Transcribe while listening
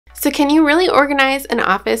So can you really organize an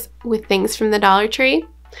office with things from the Dollar Tree?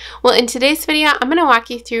 Well, in today's video, I'm going to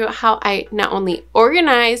walk you through how I not only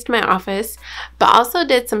organized my office, but also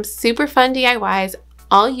did some super fun DIYs,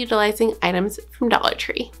 all utilizing items from Dollar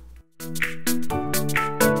Tree.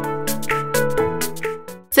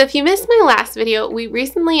 So if you missed my last video, we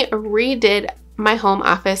recently redid my home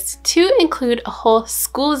office to include a whole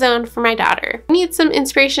school zone for my daughter. If you need some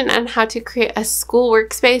inspiration on how to create a school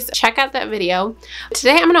workspace, check out that video.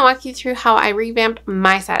 Today I'm going to walk you through how I revamped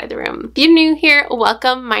my side of the room. If you're new here,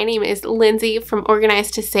 welcome. My name is Lindsay from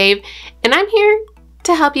Organized to Save, and I'm here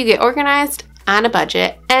to help you get organized on a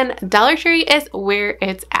budget, and Dollar Tree is where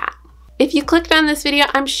it's at. If you clicked on this video,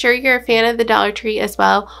 I'm sure you're a fan of the Dollar Tree as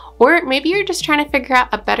well, or maybe you're just trying to figure out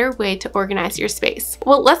a better way to organize your space.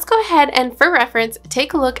 Well, let's go ahead and for reference,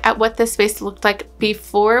 take a look at what this space looked like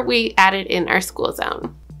before we added in our school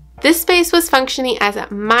zone. This space was functioning as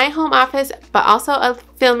my home office, but also a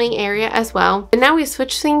filming area as well. And now we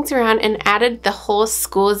switched things around and added the whole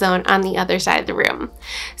school zone on the other side of the room.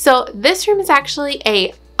 So this room is actually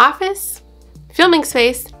an office, filming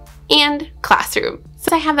space, and classroom.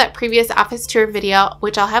 Since I have that previous office tour video,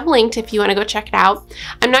 which I'll have linked if you want to go check it out,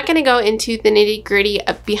 I'm not going to go into the nitty-gritty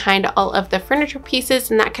behind all of the furniture pieces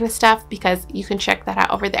and that kind of stuff because you can check that out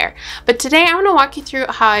over there. But today I want to walk you through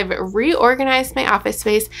how I've reorganized my office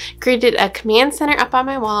space, created a command center up on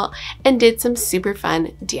my wall, and did some super fun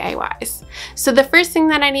DIYs. So the first thing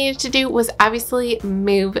that I needed to do was obviously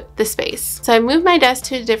move the space. So I moved my desk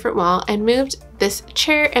to a different wall and moved this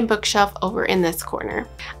chair and bookshelf over in this corner.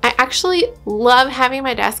 I actually love having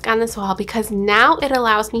my desk on this wall because now it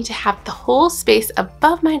allows me to have the whole space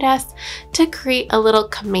above my desk to create a little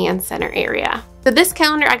command center area. So this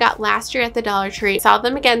calendar I got last year at the Dollar Tree. Saw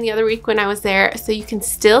them again the other week when I was there, so you can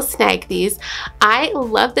still snag these. I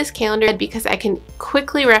love this calendar because I can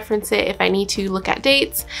quickly reference it if I need to look at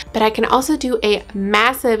dates, but I can also do a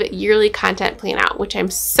massive yearly content plan out, which I'm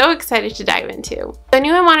so excited to dive into. So I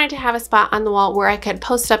knew I wanted to have a spot on the wall where I could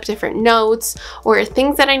post up different notes or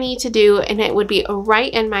things that I need to do, and it would be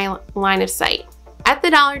right in my line of sight. At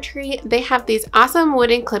the Dollar Tree, they have these awesome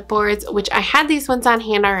wooden clipboards, which I had these ones on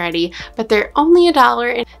hand already, but they're only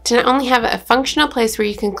 $1 and to not only have a functional place where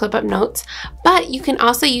you can clip up notes, but you can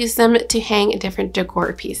also use them to hang different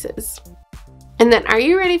decor pieces. And then, are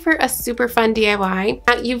you ready for a super fun DIY?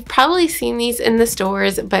 Now, you've probably seen these in the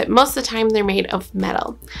stores, but most of the time they're made of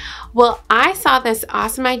metal. Well, I saw this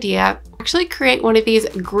awesome idea, actually create one of these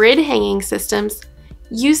grid hanging systems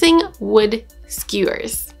using wood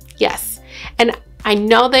skewers. Yes, and I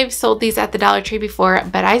know they've sold these at the Dollar Tree before,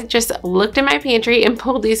 but I just looked in my pantry and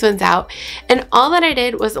pulled these ones out. And all that I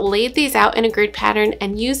did was laid these out in a grid pattern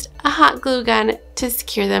and used a hot glue gun to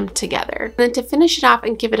secure them together. And then to finish it off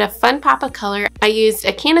and give it a fun pop of color, I used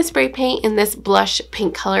a can of spray paint in this blush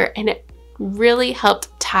pink color, and it really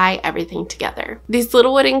helped tie everything together. These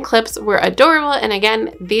little wooden clips were adorable, and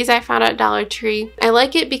again, these I found at Dollar Tree. I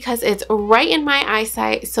like it because it's right in my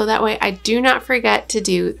eyesight, so that way I do not forget to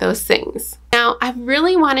do those things. Now, I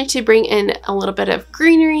really wanted to bring in a little bit of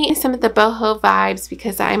greenery, some of the boho vibes,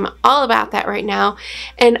 because I'm all about that right now,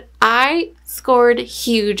 and I scored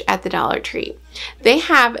huge at the Dollar Tree. They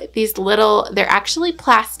have these little, they're actually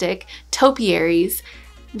plastic topiaries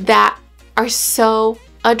that are so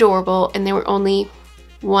adorable, and they were only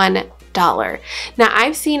 $1. Now,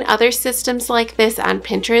 I've seen other systems like this on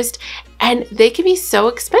Pinterest, and they can be so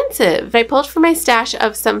expensive. I pulled from my stash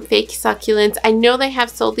of some fake succulents. I know they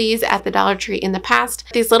have sold these at the Dollar Tree in the past.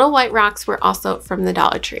 These little white rocks were also from the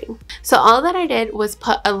Dollar Tree. So all that I did was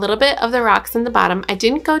put a little bit of the rocks in the bottom. I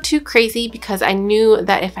didn't go too crazy because I knew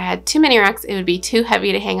that if I had too many rocks, it would be too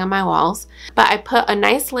heavy to hang on my walls. But I put a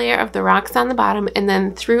nice layer of the rocks on the bottom and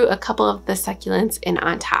then threw a couple of the succulents in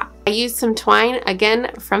on top. I used some twine,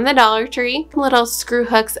 again from the Dollar Tree, little screw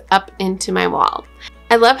hooks up into my wall.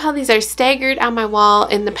 I love how these are staggered on my wall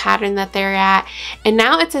in the pattern that they're at, and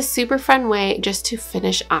now it's a super fun way just to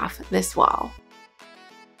finish off this wall.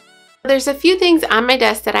 There's a few things on my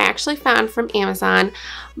desk that I actually found from Amazon,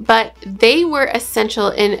 but they were essential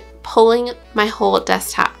in pulling my whole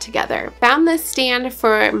desktop together. Found this stand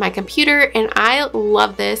for my computer, and I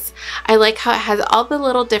love this. I like how it has all the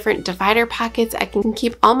little different divider pockets. I can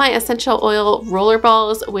keep all my essential oil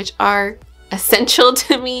rollerballs, which are essential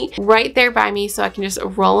to me, right there by me, so I can just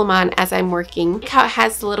roll them on as I'm working. Look how it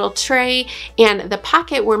has the little tray and the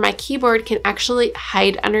pocket where my keyboard can actually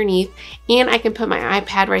hide underneath, and I can put my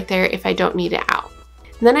iPad right there if I don't need it out.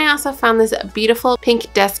 And then I also found this beautiful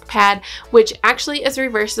pink desk pad, which actually is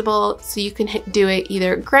reversible, so you can do it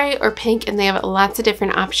either gray or pink, and they have lots of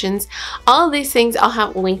different options. All of these things I'll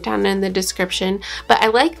have linked down in the description, but I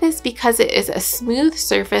like this because it is a smooth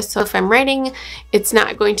surface, so if I'm writing, it's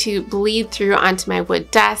not going to bleed through onto my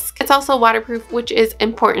wood desk. It's also waterproof, which is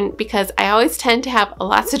important because I always tend to have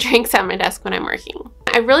lots of drinks on my desk when I'm working.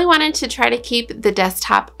 I really wanted to try to keep the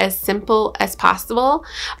desktop as simple as possible.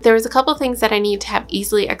 There was a couple things that I need to have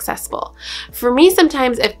easily accessible. For me,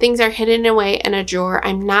 sometimes if things are hidden away in a drawer,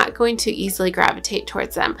 I'm not going to easily gravitate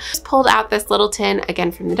towards them. Just pulled out this little tin,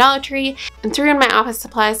 again from the Dollar Tree, and threw in my office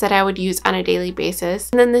supplies that I would use on a daily basis.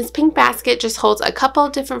 And then this pink basket just holds a couple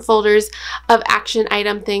of different folders of action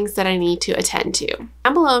item things that I need to attend to.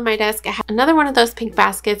 Down below on my desk, I have another one of those pink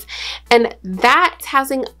baskets, and that's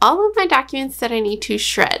housing all of my documents that I need to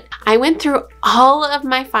shred. I went through all of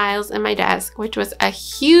my files in my desk, which was a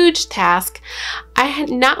huge task. I had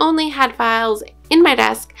not only had files in my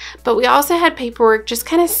desk, but we also had paperwork just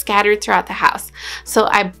kind of scattered throughout the house. So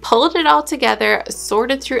I pulled it all together,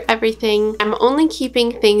 sorted through everything. I'm only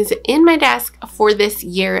keeping things in my desk for this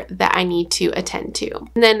year that I need to attend to.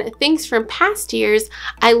 And then things from past years,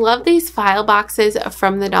 I love these file boxes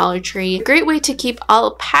from the Dollar Tree. A great way to keep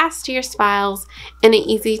all past year's files in an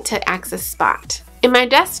easy to access spot. In my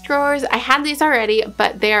desk drawers, I had these already,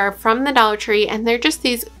 but they are from the Dollar Tree, and they're just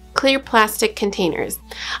these clear plastic containers.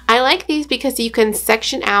 I like these because you can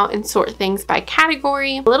section out and sort things by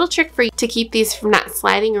category. A little trick for you to keep these from not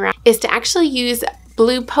sliding around is to actually use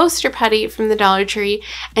blue poster putty from the Dollar Tree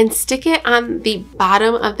and stick it on the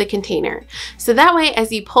bottom of the container. So that way,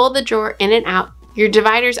 as you pull the drawer in and out, your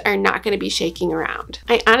dividers are not going to be shaking around.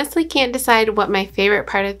 I honestly can't decide what my favorite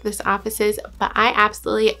part of this office is, but I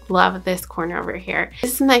absolutely love this corner over here.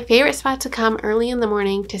 This is my favorite spot to come early in the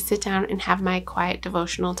morning to sit down and have my quiet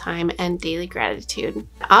devotional time and daily gratitude.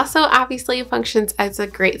 It also obviously functions as a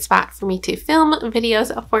great spot for me to film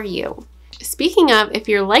videos for you. Speaking of, if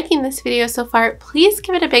you're liking this video so far, please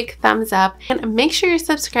give it a big thumbs up and make sure you're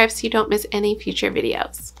subscribed so you don't miss any future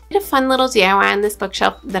videos. I did a fun little DIY on this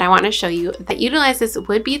bookshelf that I want to show you that utilizes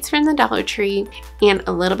wood beads from the Dollar Tree and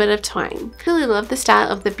a little bit of twine. I really love the style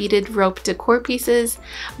of the beaded rope decor pieces,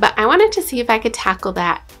 but I wanted to see if I could tackle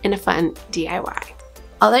that in a fun DIY.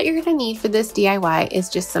 All that you're going to need for this DIY is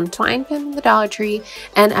just some twine from the Dollar Tree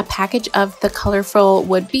and a package of the colorful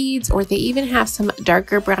wood beads, or they even have some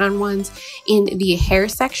darker brown ones in the hair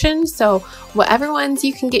section. So whatever ones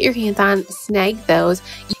you can get your hands on, snag those.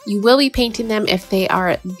 You will be painting them if they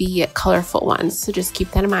are the colorful ones, so just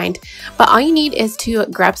keep that in mind. But all you need is to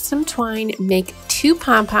grab some twine, make 2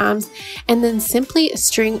 pom-poms, and then simply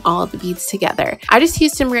string all the beads together. I just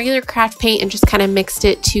used some regular craft paint and just kind of mixed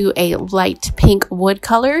it to a light pink wood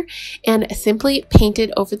color and simply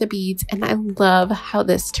painted over the beads, and I love how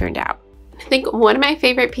this turned out. I think one of my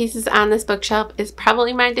favorite pieces on this bookshelf is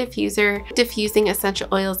probably my diffuser, diffusing essential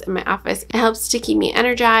oils in my office. It helps to keep me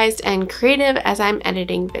energized and creative as I'm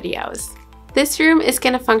editing videos. This room is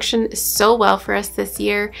going to function so well for us this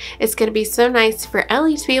year. It's going to be so nice for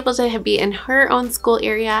Ellie to be able to be in her own school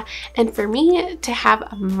area and for me to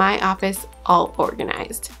have my office all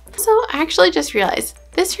organized. So I actually just realized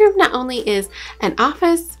this room not only is an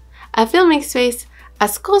office, a filming space, a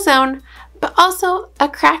school zone, but also a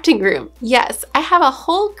crafting room. Yes, I have a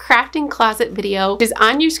whole crafting closet video which is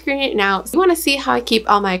on your screen right now. So if you want to see how I keep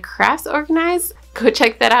all my crafts organized, go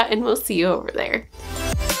check that out and we'll see you over there.